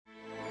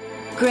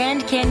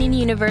Grand Canyon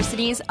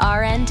University's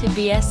RN to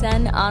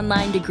BSN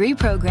online degree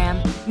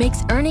program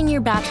makes earning your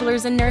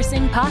bachelor's in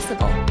nursing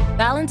possible.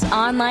 Balance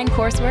online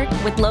coursework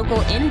with local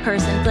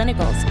in-person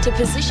clinicals to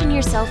position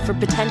yourself for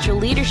potential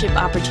leadership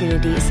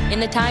opportunities in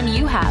the time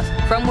you have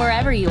from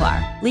wherever you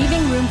are,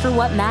 leaving room for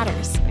what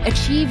matters.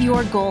 Achieve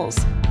your goals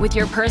with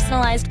your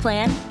personalized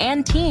plan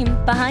and team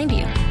behind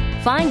you.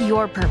 Find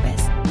your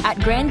purpose at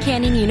Grand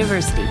Canyon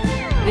University.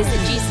 Visit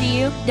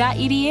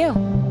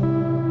gcu.edu.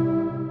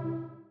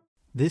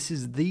 This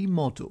is the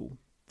model,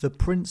 the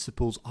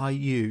principles I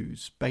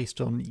use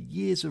based on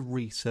years of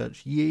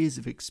research, years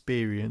of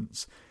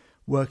experience,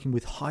 working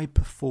with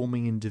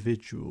high-performing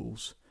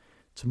individuals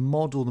to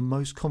model the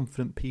most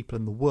confident people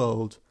in the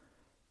world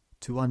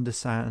to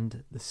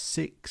understand the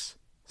 6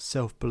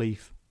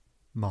 self-belief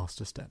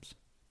master steps.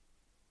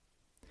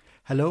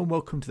 Hello and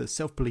welcome to the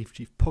Self-Belief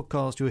Chief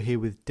podcast. You're here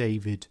with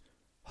David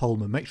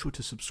Holman. Make sure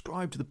to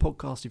subscribe to the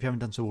podcast if you haven't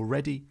done so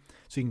already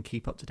so you can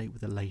keep up to date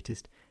with the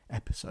latest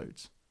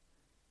episodes.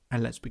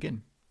 And let's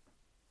begin.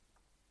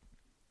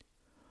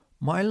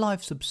 My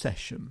life's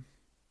obsession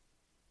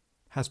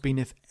has been,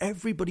 if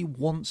everybody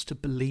wants to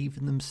believe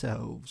in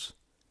themselves,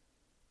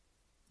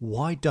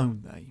 why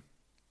don't they?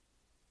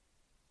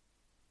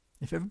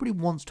 If everybody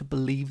wants to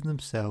believe in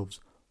themselves,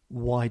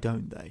 why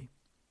don't they?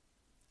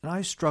 And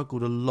I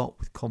struggled a lot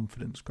with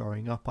confidence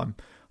growing up. I'm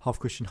half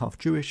Christian, half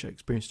Jewish. I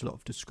experienced a lot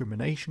of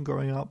discrimination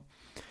growing up.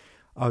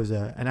 I was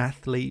an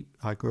athlete.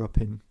 I grew up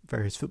in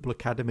various football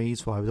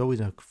academies, so I was always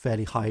in a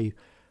fairly high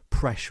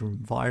pressure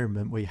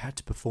environment where you had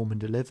to perform and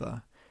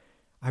deliver.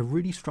 I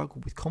really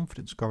struggled with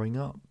confidence growing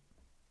up.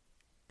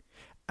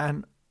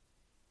 And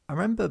I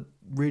remember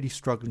really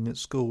struggling at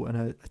school, and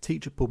a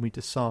teacher pulled me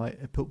to the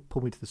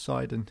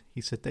side and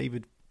he said,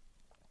 "David,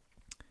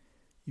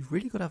 you've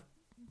really got to have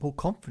more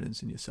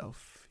confidence in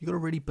yourself. You've got to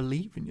really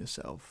believe in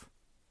yourself."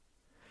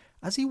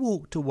 As he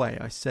walked away,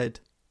 I said,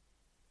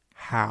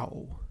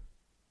 "How?"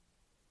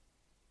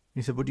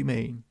 He said, "What do you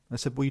mean?" I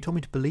said, "Well, you told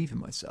me to believe in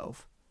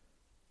myself.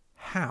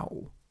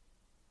 How?"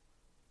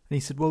 And he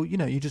said, "Well,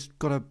 you just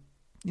got to,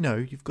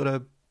 you've got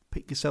to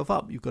pick yourself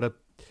up. You've got to,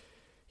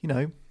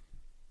 And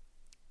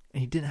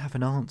he didn't have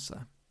an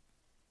answer.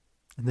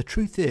 And the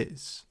truth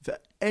is, if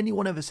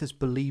anyone ever says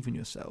believe in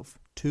yourself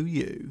to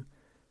you,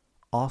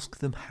 ask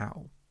them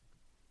how.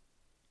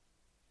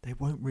 They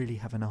won't really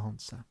have an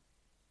answer.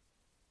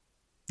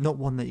 Not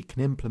one that you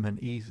can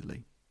implement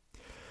easily.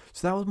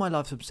 So that was my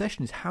life's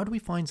obsession, is how do we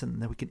find something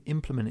that we can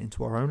implement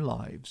into our own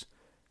lives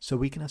so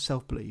we can have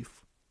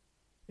self-belief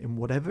in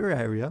whatever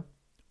area,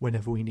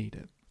 whenever we need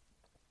it.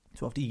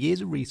 So after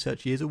years of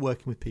research, years of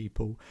working with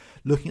people,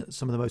 looking at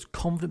some of the most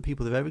confident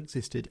people that have ever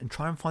existed and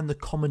try and find the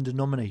common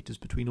denominators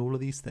between all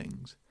of these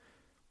things,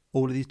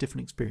 all of these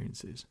different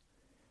experiences,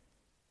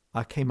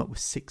 I came up with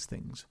 6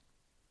 things.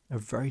 A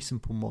very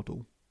simple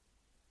model.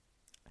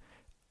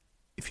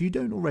 If you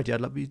don't already,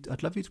 I'd love you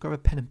to grab a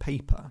pen and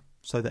paper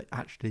so that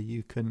actually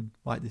you can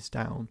write this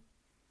down.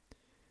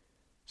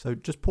 So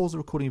just pause the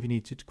recording if you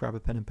need to grab a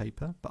pen and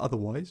paper, but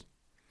otherwise,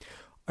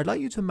 I'd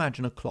like you to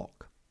imagine a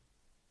clock.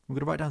 We're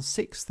going to write down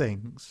 6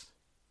 things.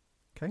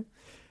 Okay?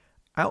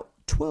 At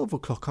 12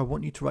 o'clock, I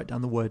want you to write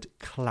down the word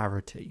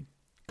clarity.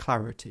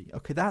 Clarity.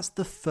 Okay, that's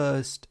the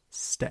first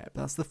step.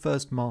 That's the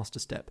first master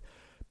step.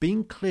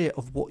 Being clear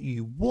of what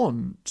you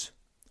want,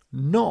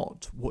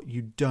 not what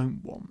you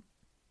don't want.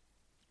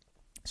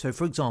 So,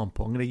 for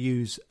example, I'm going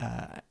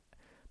to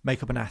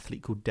make up an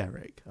athlete called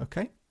Derek.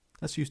 Okay?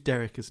 Let's use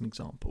Derek as an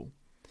example.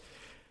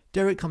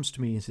 Derek comes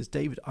to me and says,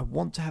 "David, I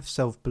want to have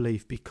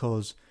self-belief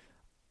because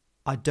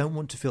I don't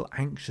want to feel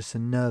anxious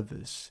and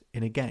nervous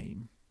in a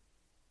game."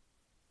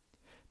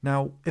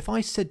 Now, if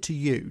I said to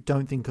you,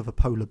 don't think of a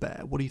polar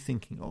bear, what are you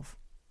thinking of?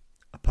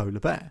 A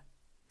polar bear.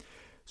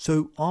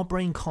 So our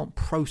brain can't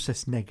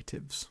process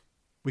negatives.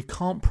 We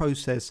can't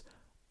process,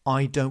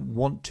 I don't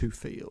want to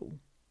feel.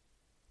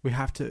 We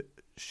have to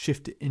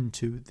shift it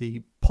into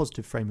the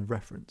positive frame of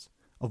reference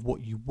of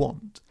what you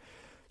want.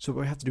 So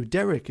what we have to do with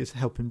Derek is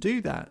help him do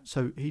that.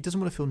 So he doesn't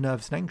want to feel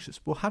nervous and anxious.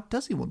 Well, how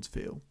does he want to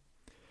feel?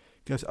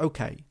 He goes,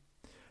 okay,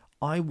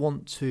 I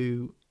want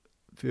to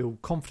feel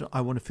confident. I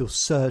want to feel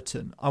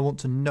certain. I want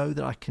to know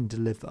that I can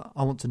deliver.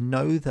 I want to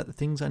know that the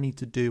things I need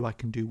to do, I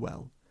can do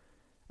well.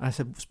 And I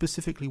said,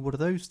 specifically, what are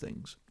those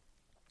things?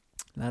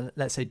 Now,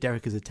 let's say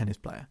Derek is a tennis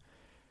player.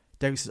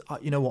 Derek says,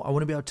 you know what, I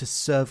want to be able to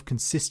serve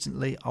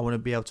consistently. I want to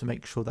be able to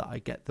make sure that I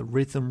get the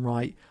rhythm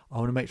right. I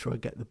want to make sure I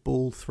get the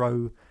ball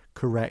throw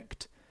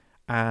correct.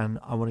 And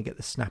I want to get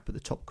the snap at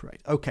the top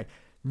correct. Okay,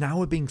 now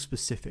we're being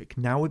specific.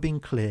 Now we're being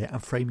clear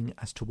and framing it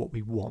as to what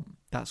we want.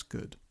 That's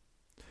good.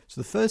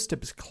 So the first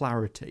step is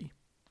clarity.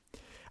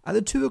 At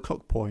the 2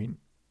 o'clock point,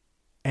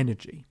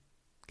 energy.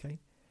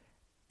 Okay,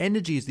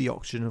 energy is the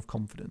oxygen of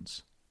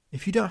confidence.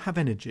 If you don't have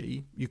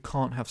energy, you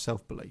can't have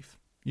self-belief.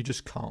 You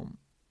just can't.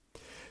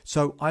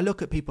 So I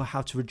look at people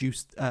how to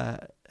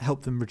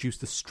help them reduce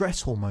the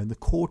stress hormone, the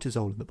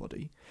cortisol in the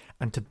body,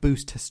 and to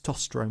boost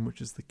testosterone,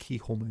 which is the key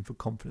hormone for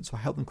confidence. So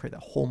I help them create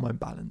that hormone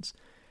balance.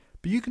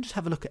 But you can just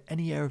have a look at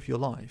any area of your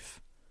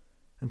life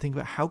and think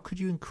about how could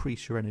you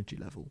increase your energy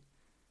level?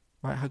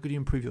 right? How could you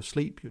improve your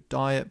sleep, your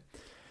diet,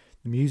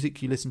 the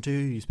music you listen to,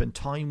 you spend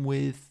time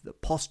with, the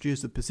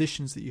postures, the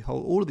positions that you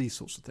hold, all of these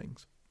sorts of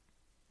things.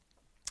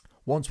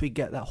 Once we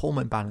get that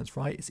hormone balance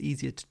right, it's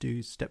easier to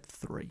do step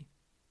 3.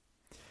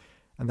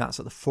 And that's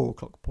at the 4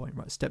 o'clock point,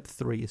 right? Step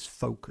 3 is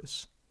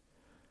focus.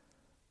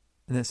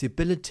 And that's the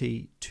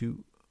ability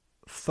to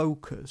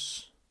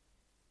focus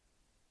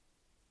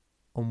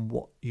on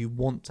what you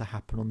want to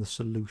happen, on the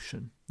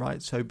solution,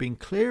 right? So being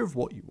clear of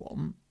what you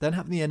want, then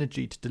having the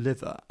energy to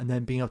deliver, and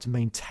then being able to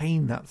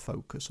maintain that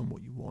focus on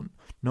what you want,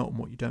 not on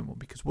what you don't want,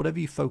 because whatever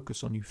you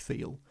focus on, you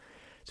feel.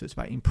 So it's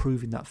about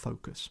improving that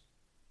focus.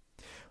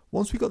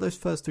 Once we got those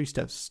first 3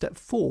 steps, step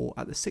 4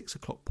 at the 6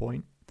 o'clock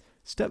point,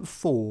 step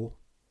 4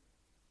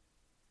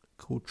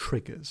 called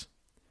triggers.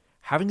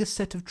 Having a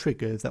set of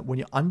triggers that when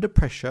you're under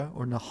pressure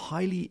or in a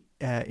highly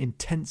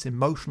intense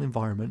emotional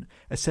environment,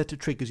 a set of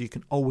triggers you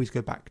can always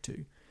go back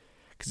to.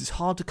 Because it's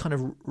hard to kind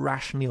of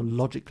rationally or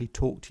logically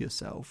talk to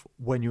yourself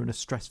when you're in a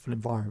stressful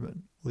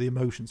environment or the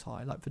emotion's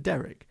high. Like for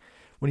Derek,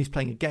 when he's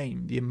playing a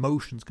game, the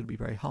emotion's going to be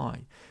very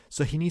high.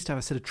 So he needs to have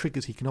a set of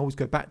triggers he can always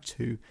go back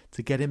to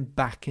get him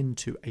back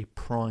into a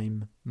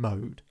prime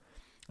mode.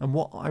 And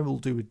what I will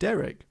do with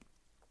Derek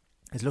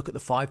is look at the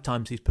 5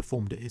 times he's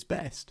performed at his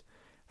best.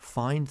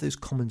 Find those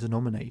common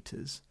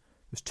denominators.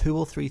 There's 2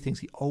 or 3 things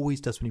he always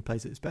does when he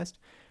plays at his best,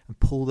 and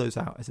pull those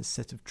out as a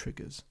set of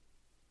triggers.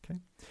 Okay.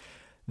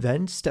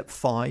 Then step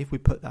 5, we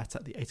put that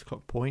at the 8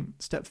 o'clock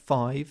point. Step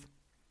 5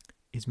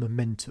 is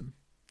momentum.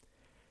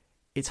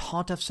 It's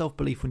hard to have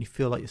self-belief when you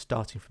feel like you're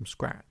starting from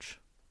scratch.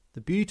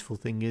 The beautiful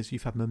thing is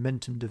you've had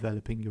momentum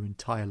developing your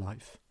entire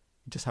life.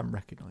 You just haven't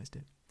recognized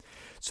it.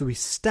 So we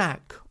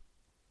stack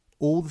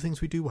all the things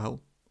we do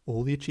well,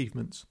 all the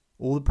achievements,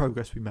 all the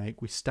progress we make,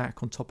 we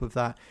stack on top of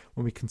that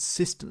when we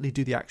consistently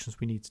do the actions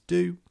we need to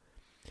do,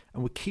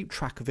 and we keep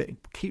track of it,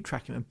 keep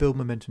tracking it, and build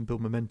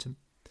momentum.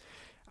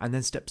 And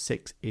then step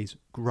 6 is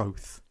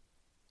growth.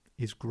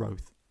 If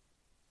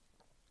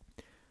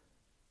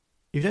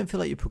you don't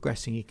feel like you're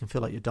progressing, you can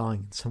feel like you're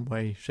dying in some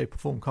way, shape or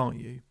form, can't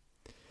you?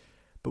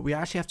 But we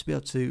actually have to be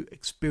able to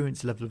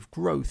experience a level of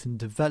growth and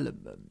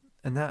development,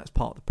 and that's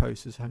part of the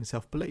process of having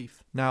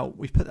self-belief. Now,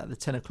 we've put that at the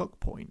 10 o'clock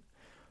point.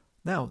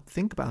 Now,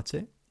 think about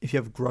it. If you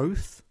have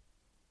growth,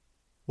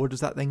 what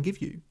does that then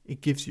give you?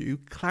 It gives you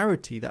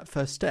clarity, that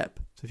first step.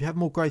 So if you have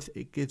more growth,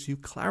 it gives you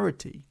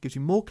clarity, gives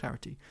you more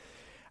clarity.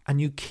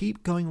 And you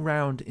keep going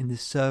round in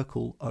this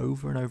circle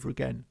over and over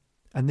again.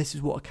 And this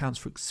is what accounts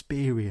for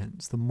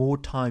experience, the more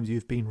times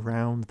you've been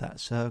round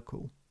that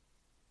circle.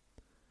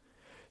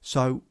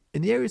 So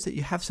in the areas that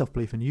you have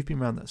self-belief and you've been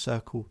around that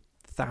circle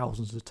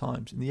thousands of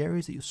times, in the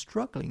areas that you're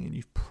struggling and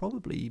you've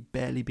probably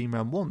barely been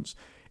around once,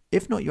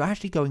 if not, you're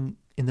actually going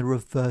in the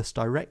reverse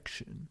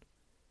direction.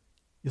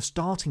 You're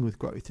starting with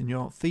growth and you're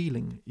not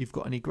feeling you've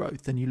got any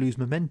growth. Then you lose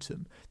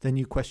momentum. Then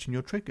you question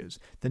your triggers.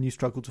 Then you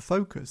struggle to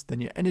focus. Then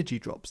your energy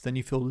drops. Then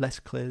you feel less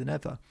clear than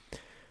ever.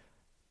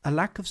 A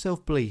lack of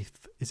self-belief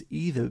is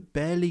either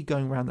barely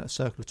going around that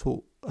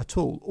circle at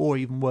all, or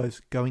even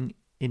worse, going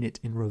in it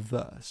in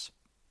reverse.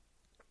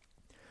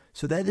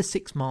 So they're the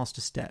 6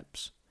 master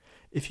steps.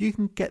 If you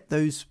can get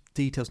those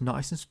details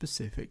nice and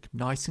specific,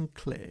 nice and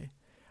clear,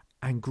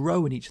 and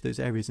grow in each of those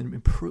areas and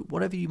improve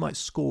whatever you might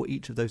score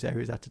each of those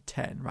areas out of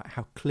 10, right?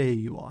 How clear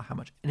you are, how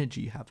much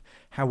energy you have,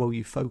 how well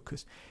you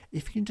focus.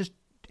 If you can just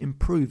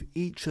improve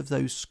each of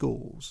those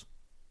scores,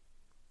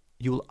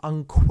 you will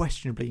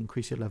unquestionably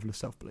increase your level of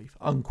self-belief.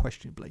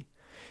 Unquestionably.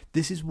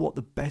 This is what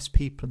the best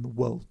people in the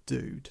world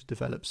do to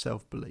develop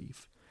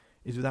self-belief,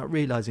 is without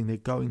realizing they're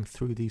going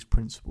through these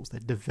principles, they're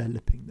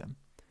developing them.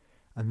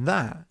 And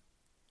that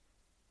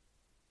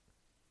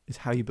is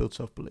how you build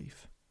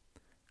self-belief.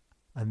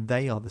 And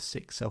they are the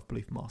 6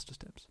 self-belief master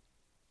steps.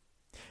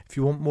 If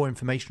you want more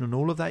information on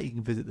all of that, you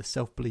can visit the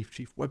Self-Belief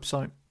Chief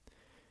website.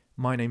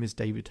 My name is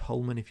David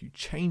Holman. If you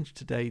change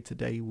today,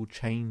 today will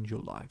change your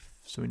life.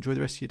 So enjoy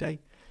the rest of your day,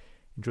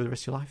 enjoy the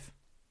rest of your life,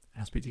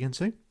 and I'll speak to you again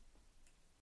soon.